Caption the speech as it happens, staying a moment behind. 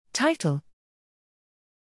Title: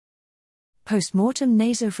 Post-mortem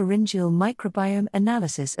nasopharyngeal microbiome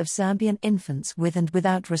analysis of Zambian infants with and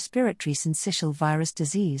without respiratory syncytial virus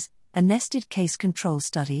disease, a nested case control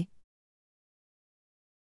study.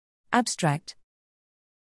 Abstract.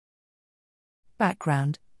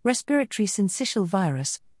 Background: Respiratory syncytial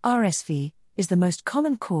virus, RSV, is the most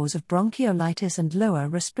common cause of bronchiolitis and lower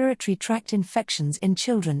respiratory tract infections in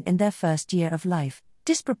children in their first year of life,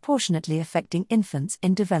 disproportionately affecting infants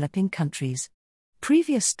in developing countries.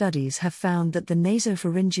 Previous studies have found that the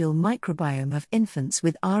nasopharyngeal microbiome of infants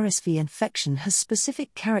with RSV infection has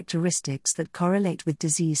specific characteristics that correlate with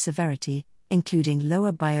disease severity, including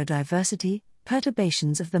lower biodiversity,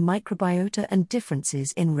 perturbations of the microbiota, and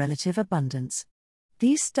differences in relative abundance.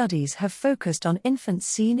 These studies have focused on infants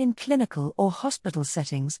seen in clinical or hospital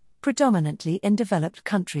settings, predominantly in developed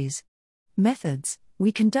countries. Methods: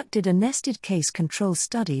 we conducted a nested case control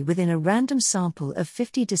study within a random sample of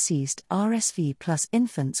 50 deceased RSV plus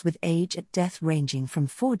infants with age at death ranging from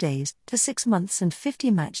 4 days to 6 months and 50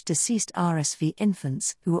 matched deceased RSV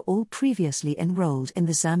infants who were all previously enrolled in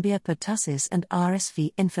the Zambia pertussis and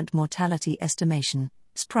RSV infant mortality estimation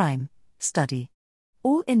 (SPRIME) study.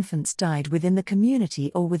 All infants died within the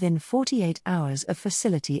community or within 48 hours of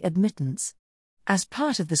facility admittance. As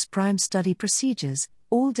part of the SPRIME study procedures,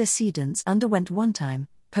 all decedents underwent one-time,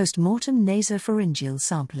 post-mortem nasopharyngeal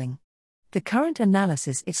sampling. The current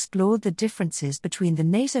analysis explored the differences between the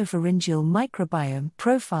nasopharyngeal microbiome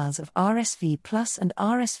profiles of RSV plus and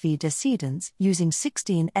RSV decedents using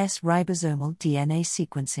 16S ribosomal DNA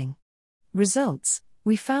sequencing. Results: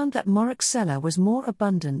 we found that Moraxella was more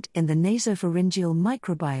abundant in the nasopharyngeal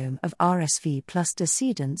microbiome of RSV plus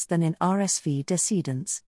decedents than in RSV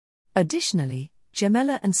decedents. Additionally,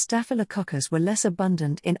 Gemella and Staphylococcus were less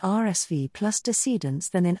abundant in RSV plus decedents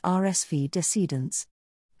than in RSV decedents.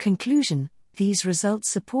 Conclusion: these results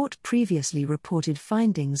support previously reported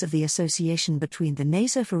findings of the association between the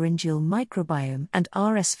nasopharyngeal microbiome and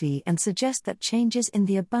RSV and suggest that changes in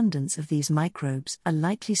the abundance of these microbes are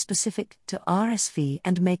likely specific to RSV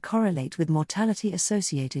and may correlate with mortality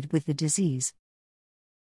associated with the disease.